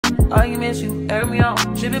arguments, you air me out.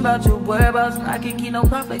 Tripping about your whereabouts, I can't keep no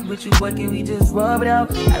conflict with you. What can we just rub it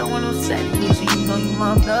out? I don't want no sex with you. You know you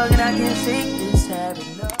my thug and I can't shake this habit.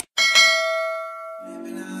 No.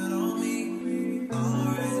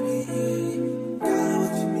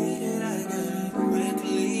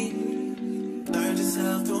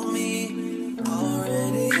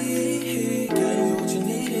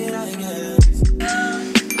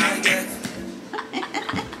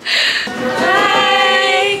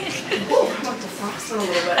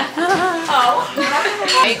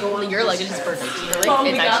 Your luggage is perfect.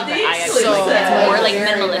 Really? It's actually so it's more like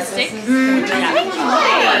minimalistic.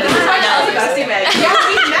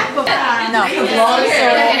 No. So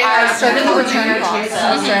I started the return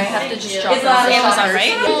process. So I have to just drop it off Amazon,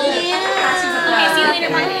 right? Yeah. Okay, see you later,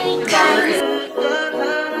 bye.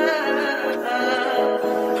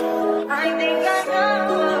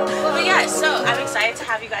 So I'm excited to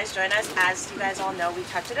have you guys join us. As you guys all know, we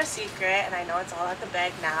kept it a secret, and I know it's all at the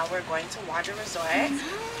bag now. We're going to Wander Resort.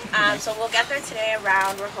 So we'll get there today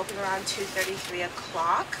we're hoping around 2:30, 3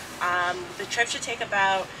 o'clock. The trip should take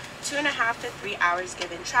about 2.5 to 3 hours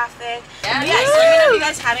given traffic. Yeah, so let me know if you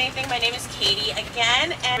guys have anything. My name is Katie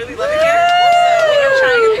again, and really love it here. So we're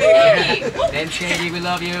trying to be Katie. Name Shady, we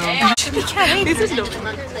love you. This is no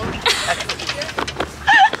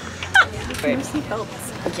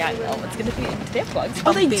Yeah, no, it's gonna be in their plugs.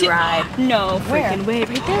 Oh, they do. No freaking way,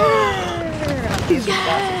 right there.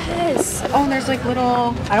 Yes. Oh, and there's like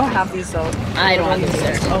little. I don't have these though. I don't have these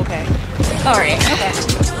either. Okay. All right. Okay.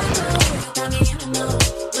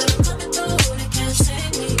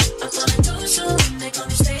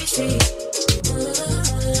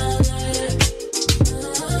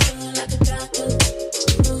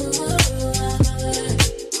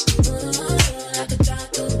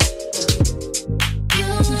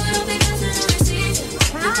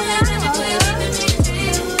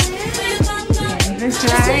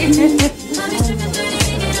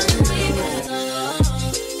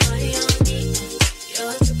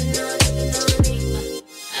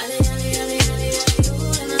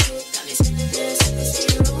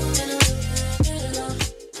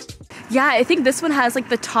 Yeah, I think this one has like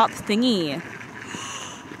the top thingy.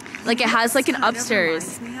 Like it has like an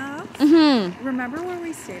upstairs. Remember when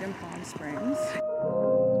we stayed in Palm Springs?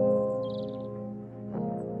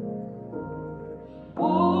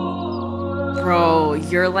 Bro,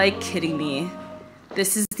 you're like kidding me.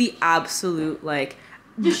 This is the absolute like.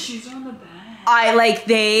 The shoes are on the bed. I like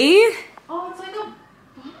they. Oh, it's like a.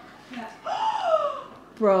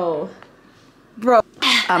 Bro.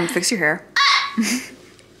 Fix your hair.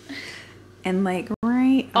 And like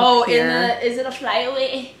right up Oh, here. is it a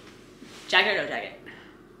flyaway? Jacket or no jacket?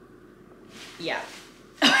 Yeah.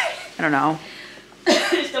 I don't know.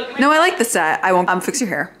 No, I like the set. I won't. Fix your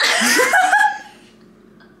hair.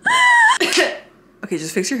 Okay,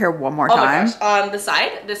 just fix your hair one more time. Oh my gosh. The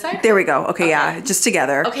side? This side? There we go. Okay, yeah, just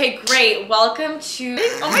together. Okay, great. Welcome to.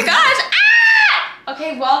 Oh my gosh! Ah!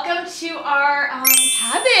 Okay, welcome to our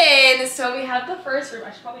cabin. So we have the first room.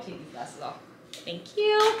 I should probably take these glasses off. Thank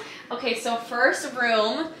you. Okay, so first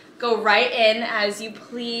room, go right in as you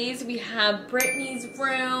please. We have Brittany's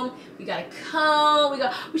room. We got a comb.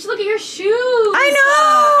 We should look at your shoes.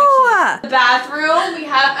 I know. The bathroom. We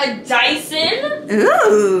have a Dyson.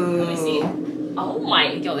 Ooh. Let me see. Oh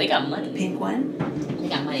my, yo, they got money. Pink one. They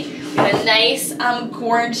got money. We got a nice,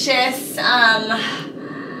 gorgeous,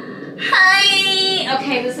 hi.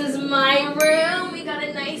 Okay, this is my room. We got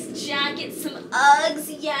a nice jacket, some Uggs.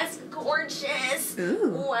 Yes, gorgeous.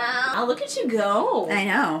 Ooh. Wow. Oh, look at you go. I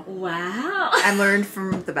know. Wow. I learned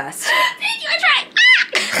from the best. Thank you, I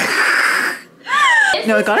tried.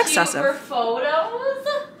 No, it got cute excessive. for photos.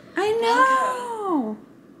 I know.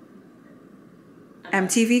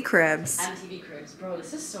 MTV Cribs. MTV Cribs, bro.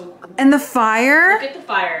 This is so cool. And the fire. Look at the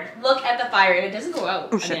fire. Look at the fire. And it doesn't go out.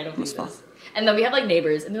 Oh shit. I mean, I don't think it does. And then we have like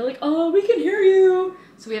neighbors, and they're like, "Oh, we can hear you."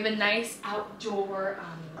 So we have a nice outdoor.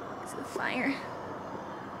 This is the fire.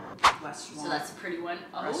 Restaurant. So that's a pretty one.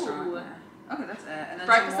 Oh. Restaurant. Okay, that's it. And then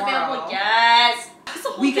Breakfast tomorrow, available. Yes. It's a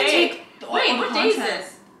whole we day. can take. Wait, what day is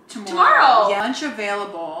this? Tomorrow. Yeah. Lunch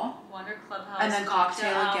available. Wander Clubhouse. And then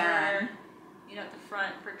cocktail hour. again. You know, at the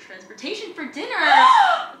front for transportation for dinner.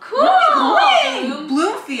 Cool. Where are we going?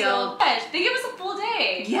 Bloomfield. Yes, they give us a full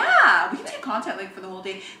day. Yeah, we can take content like for the whole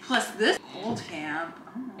day. Plus this cold camp.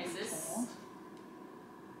 Oh, Is this? cold?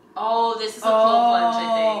 Oh, this is a cold plunge, I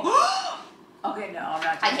think. Okay, no, I'm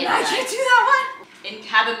not I doing can't that. do I can't do that one. In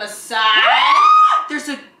cabin massage. There's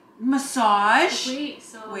a massage. Wait,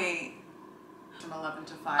 so. Wait. From 11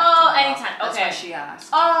 to 5. Oh, tomorrow. anytime. That's Okay. why she asked.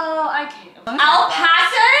 Oh, I can't.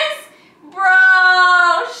 Alpacas?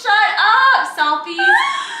 Bro, shut up. Selfies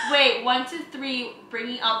wait, 1 to 3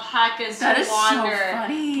 bringing alpacas That to is so wander.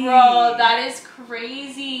 funny. Bro, that is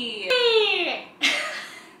crazy.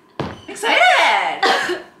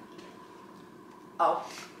 Excited! Oh,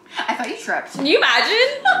 I thought you tripped. Can you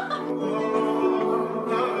imagine?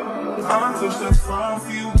 I touch that fine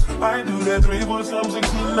for you. I do that 3 4 times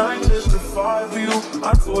 69 just to 5 for you.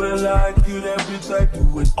 I told her like you that bitch I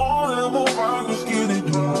do it. All them around was skinny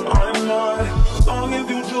do. I'm not. As long as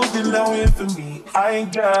you joking now in for me, I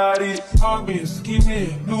ain't got it. I'm being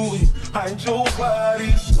skinny, do it. Hide your body.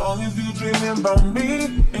 As long as you dreaming about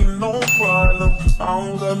me, ain't no problem. I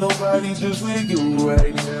don't got nobody just with you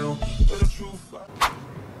right now. But the truth.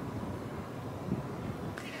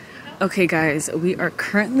 Okay guys, we are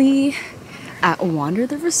currently at Wander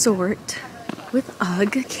the Resort with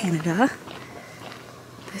UGG Canada.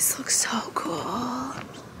 This looks so cool.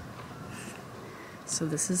 So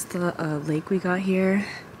this is the lake we got here.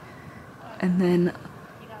 And then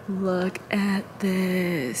look at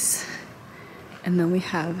this. And then we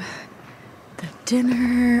have the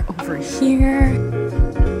dinner over here.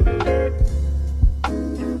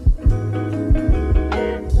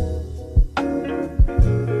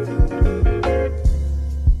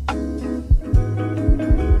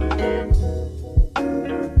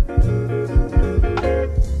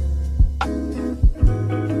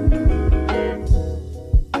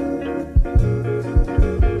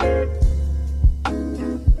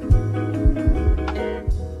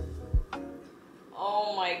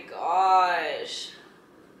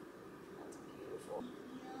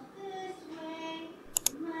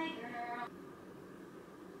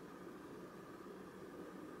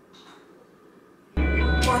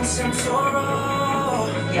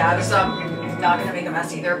 Yeah, this not gonna make a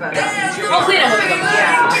mess either, but I'll clean up.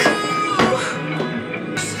 yeah.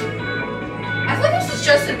 I feel like this is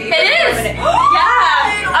Justin Bieber. It is!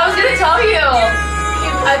 Yeah! I was gonna tell you.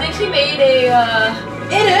 I think he made a,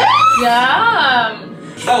 It is? yeah.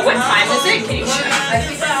 Oh, what time is it? Can you check? I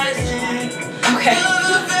think that is. Okay.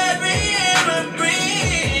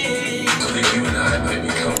 So think you and I might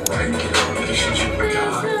become right in a relationship with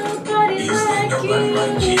God. He's like nobody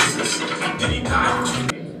like Jesus. And he died.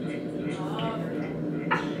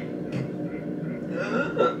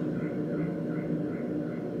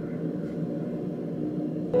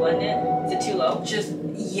 London? Is it too low? Just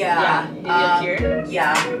yeah. Maybe up here?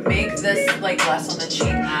 Yeah. Make this like less on the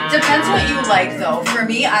cheek. Depends what you like though. For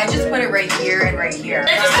me, I just put it right here and right here.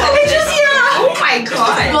 Oh my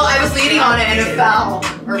god. Well, I was leaning on it and it fell.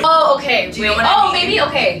 Or, Oh, okay. Do you know what I mean? Maybe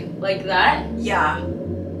okay. Like that? yeah.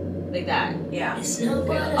 Like that. Yeah.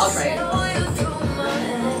 Okay, I'll try it.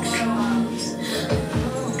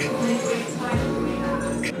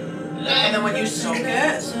 And then when you soak it, you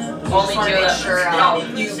Only just want do to make it- sure no.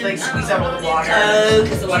 you like squeeze out all the water. Oh,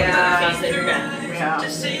 because the water's in Yeah. the face, then you're gonna.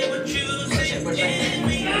 Yeah.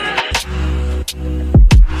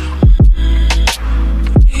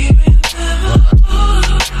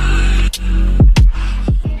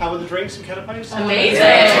 How are the drinks in Canada? Amazing.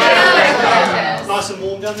 Nice and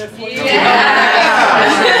warm down there for you.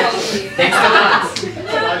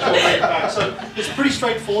 So it's pretty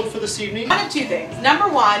straightforward for this evening. One of two things. Number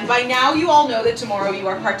one, by now you all know that tomorrow you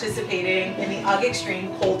are participating in the UGG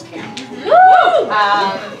Extreme Cold Camp.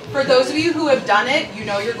 For those of you who have done it, you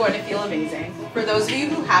know you're going to feel amazing. For those of you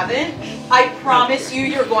who haven't, I promise you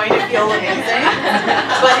you're going to feel amazing.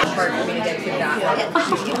 But it's hard for me to get through that.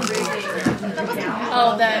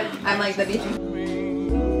 Oh, that. I'm like the beach.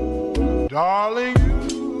 Darling,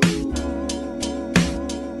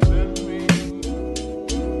 send me.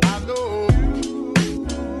 I know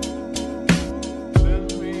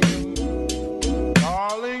send me.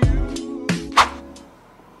 Darling.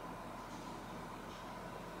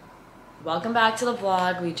 Welcome back to the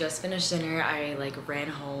vlog. We just finished dinner. I like ran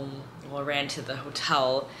home, well, ran to the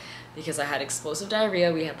hotel because I had explosive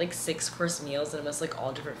diarrhea. We had like 6-course meals and it was like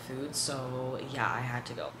all different foods. So yeah, I had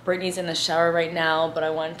to go. Brittany's in the shower right now, but I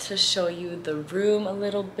wanted to show you the room a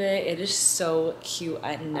little bit. It is so cute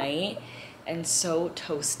at night and so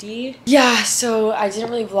toasty. Yeah, so I didn't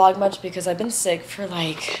really vlog much because I've been sick for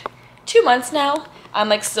like 2 months now. I'm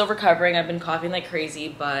like still recovering. I've been coughing like crazy,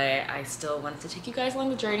 but I still wanted to take you guys along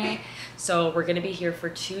the journey. So we're gonna be here for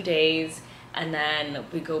 2 days and then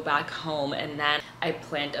we go back home, and then I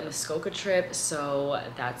planned a Muskoka trip, so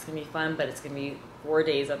that's gonna be fun, but it's gonna be 4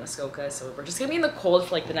 days at Muskoka, so we're just gonna be in the cold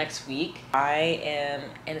for like the next week. And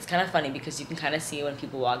it's kind of funny because you can kind of see when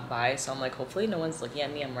people walk by, so I'm like, hopefully no one's looking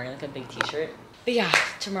at me. I'm wearing like a big t-shirt. But yeah,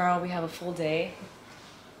 tomorrow we have a full day.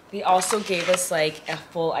 They also gave us like a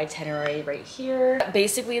full itinerary right here.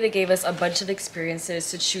 Basically, they gave us a bunch of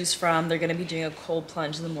experiences to choose from. They're gonna be doing a cold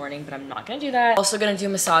plunge in the morning, but I'm not gonna do that. Also gonna do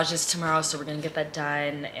massages tomorrow, so we're gonna get that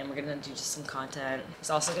done, and we're gonna do just some content. There's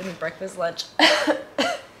also gonna be breakfast, lunch,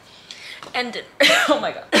 and dinner. Oh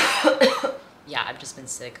my god. Yeah, I've just been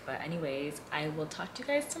sick, but anyways, I will talk to you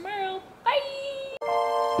guys tomorrow. Bye!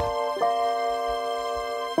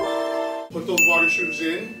 Put those water shoes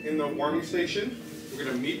in the warming station. We're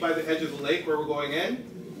going to meet by the edge of the lake where we're going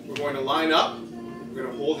in. We're going to line up. We're going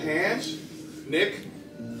to hold hands. Nick,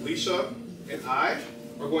 Lisa, and I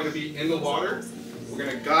are going to be in the water. We're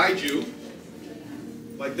going to guide you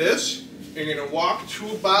like this. And you're going to walk to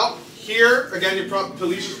about here. Again, you're probably, to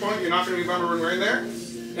Lisa's point, you're not going to be bound when we're in there.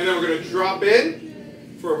 And then we're going to drop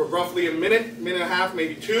in for roughly a minute, minute and a half,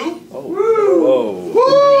 maybe 2. Oh. Woo! Woo!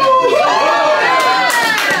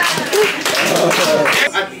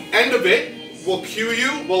 At the end of it, we'll cue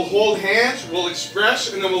you, we'll hold hands, we'll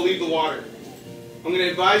express, and then we'll leave the water. I'm going to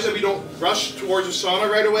advise that we don't rush towards the sauna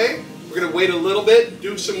right away. We're going to wait a little bit,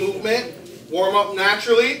 do some movement, warm up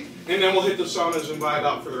naturally, and then we'll hit the saunas and vibe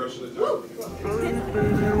out for the rest of the time.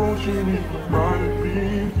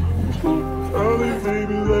 Early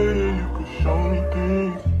baby later, you could show me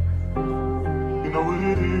things. You know what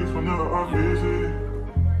it is whenever I visit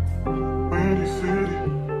Windy City.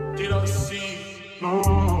 Did I see? No,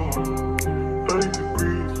 30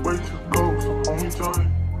 degrees, way to go, so hold me tight.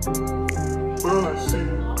 Will I see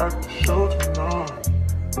you at the show tonight?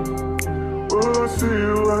 Will I see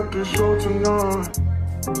you at the show tonight?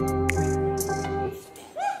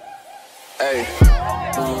 Hey.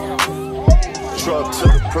 Truck to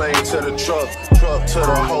the plane, to the truck to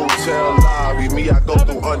the hotel lobby. Me, I go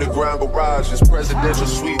through underground garages, presidential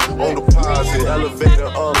suite on deposit, elevator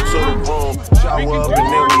up to the room, shower up and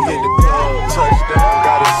then we hit the club. Touchdown,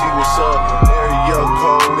 gotta see what's up. Area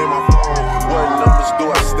code in my phone. What numbers do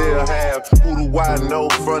I still have? Who do I know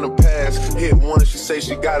from the past? Hit one, she say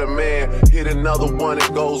she got a man. Hit another one,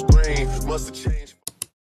 it goes green. Must have changed.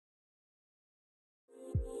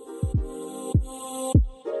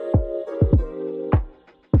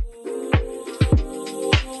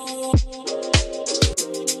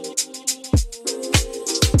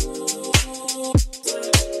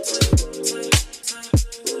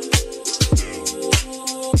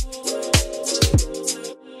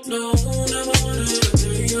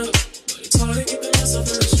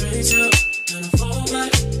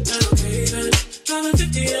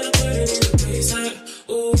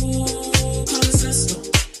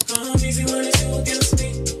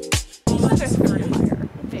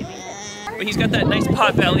 But he's got that nice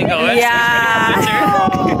pot belly going. Yeah.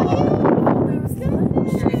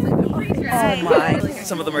 Oh my.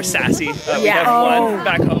 Some of them are sassy. We have one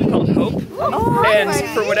back home called Hope. And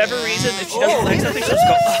for whatever reason, if she doesn't like something, she'll just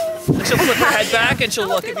go, oh. And she'll flip her head back and she'll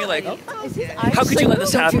look at me like, how could you let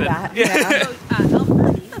this happen? His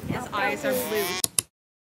eyes are blue.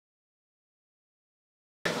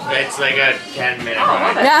 It's like a 10-minute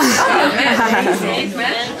ride. Yeah.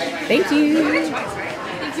 Thank you.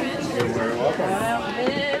 You're very welcome.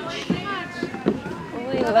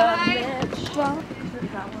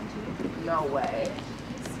 No way.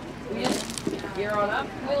 Gear on up.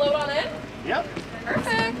 We load on in? Yep.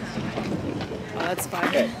 Perfect. Oh, that's fine.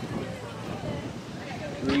 Okay.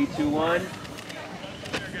 3, 2, 1.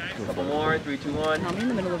 Couple more. 3, 2, 1. I'm in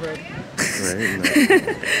the middle of the road. Great.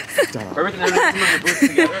 Perfect. Now let's move your boots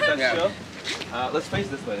together. That's chill. Let's face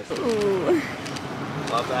this way. Ooh.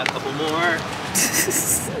 Love that. Couple more.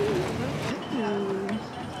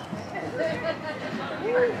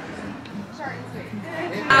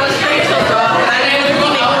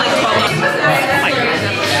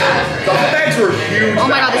 Oh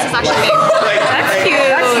my god, this is actually big. That's cute.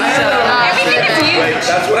 Everything is huge.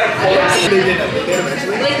 That's what I call it. They did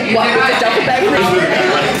eventually. What, with the double bag?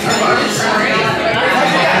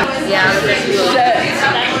 Yeah,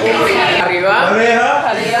 Arriba. Arriba.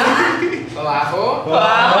 Abajo.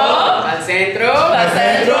 Abajo. Al centro. Al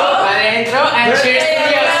centro. Adentro. And cheers to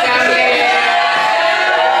your family.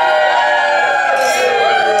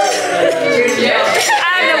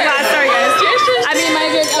 I'm the boss, sorry guys. I mean, my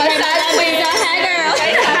good. Okay, wait, go ahead, girl.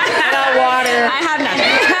 I got water. I have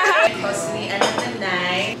nothing. Close to the end of the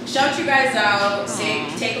night. Shout you guys out.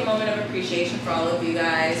 Take a moment of appreciation for all of you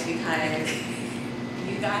guys because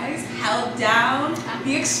you guys held down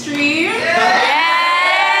the extreme.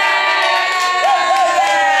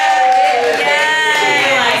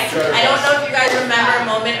 I don't know if you guys remember a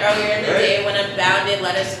moment earlier in the day when Unbounded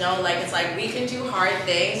let us know, like, like, it's like we can do hard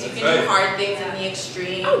things. You can do hard things in the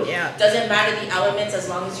extreme. Yeah. Doesn't matter the elements as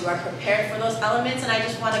long as you are prepared for those elements. And I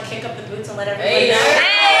just want to kick up the boots and let everybody know.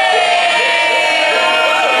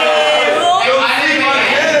 I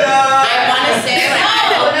want to say, like,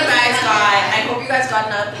 I hope you guys got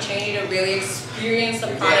an opportunity to really experience the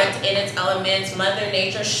product in its elements. Mother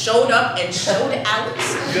Nature showed up and showed out.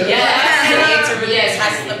 Yes. To really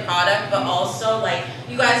test the product, but also, like,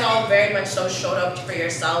 you guys all very much so showed up for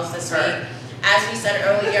yourselves this week. As we said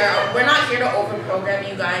earlier, we're not here to overprogram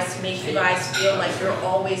you guys, to make you guys feel like you're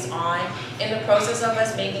always on. In the process of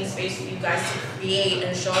us making space for you guys to create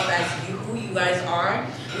and show up as who you guys are,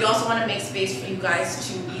 we also want to make space for you guys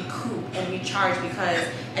to recoup and recharge, because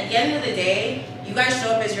at the end of the day, you guys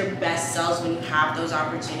show up as your best selves when you have those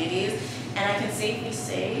opportunities. And I can safely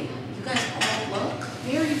say, you guys all look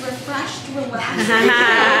very refreshed, relaxed.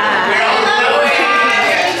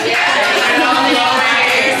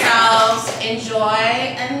 Yourselves, enjoy,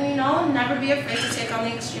 and you know, never be afraid to take on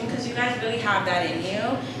the extreme, because you guys really have that in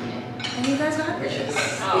you, and you guys got this.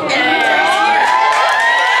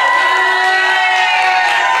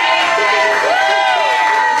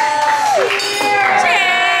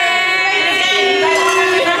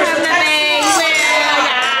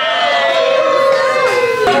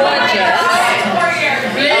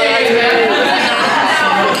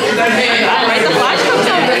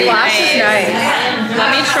 Let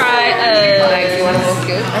me try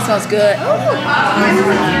that smells good. Yeah?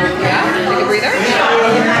 Take a breather.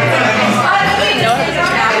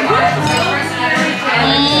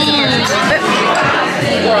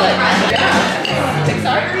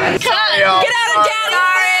 No, get out of daddy!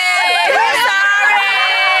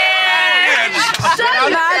 Sorry!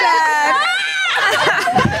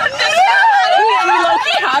 We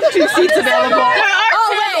low-key have 2 seats available. Oh,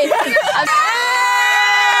 wait!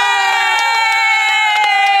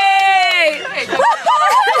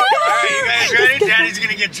 Ready? Daddy's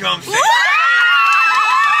gonna get drumsticks.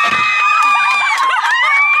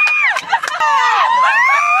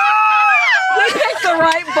 We picked the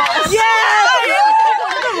right bus. Yeah!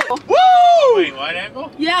 Woo! Wait, wide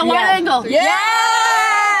angle? Yeah, wide angle. Yeah!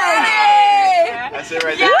 That's it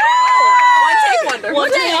right there. One take wonder.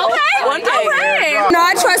 One take, okay. One take. Okay. No,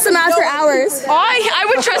 I trust him after hours. I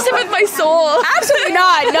would trust him with my soul. Absolutely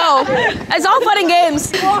not, no. It's all fun and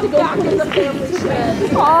games.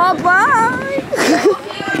 Oh, bye.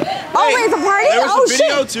 Oh, wait, it's a party? There was Oh, a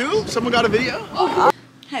video shit. too? Someone got a video?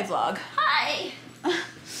 Hi, vlog. Hi. Oh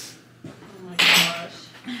my gosh.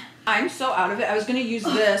 I'm so out of it. I was gonna use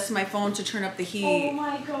my phone to turn up the heat. Oh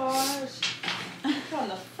my gosh. From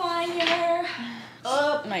the fire.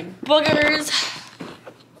 Oh, my boogers.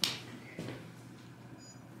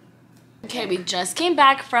 Okay, we just came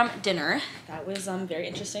back from dinner. That was very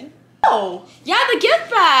interesting. Oh, yeah, the gift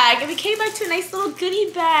bag. We came back to a nice little goodie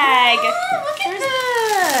bag. Oh, look at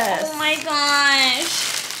this. Oh my gosh.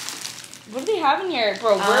 What do they have in here?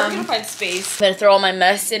 Bro, we're gonna find space. Better throw all my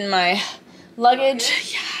mess in my luggage.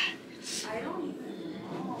 Yeah. I don't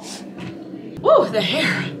even know. Ooh, the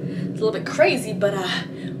hair. It's a little bit crazy, but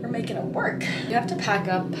we're making it work. We have to pack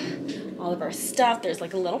up all of our stuff. There's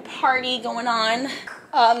like a little party going on.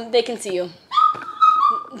 They can see you.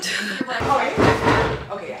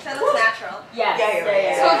 Okay, yeah. That looks natural. Yes. Yeah.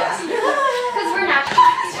 Because we're natural.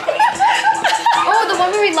 Oh, the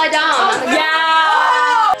one where we lie down.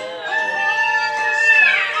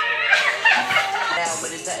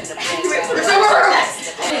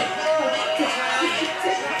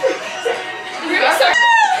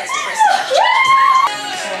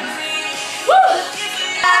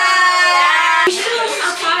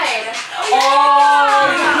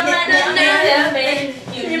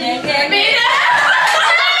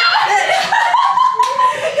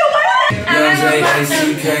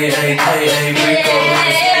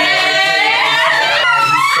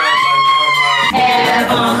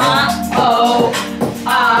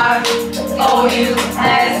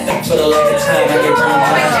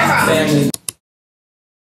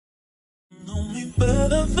 Know me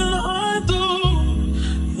better than I do,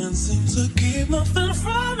 and seem to keep nothing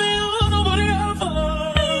from you. Nobody ever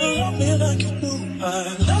loved me like you do.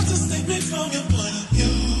 I'd love to see me from your point of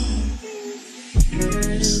view.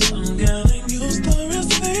 I'm getting used to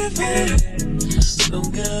receiving, still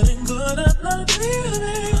getting good at not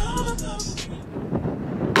leaving.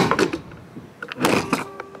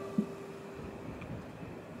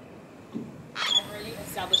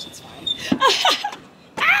 Established it's fine.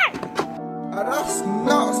 That's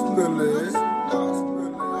nuts, Lily.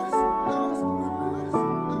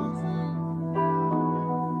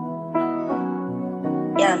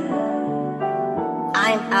 Yeah,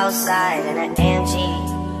 I'm outside in an AMG.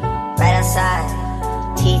 outside.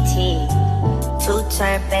 TT,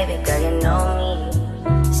 two-turn baby girl, you know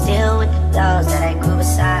me. Still with the dogs that I grew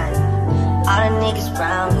beside. All the niggas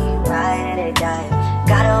round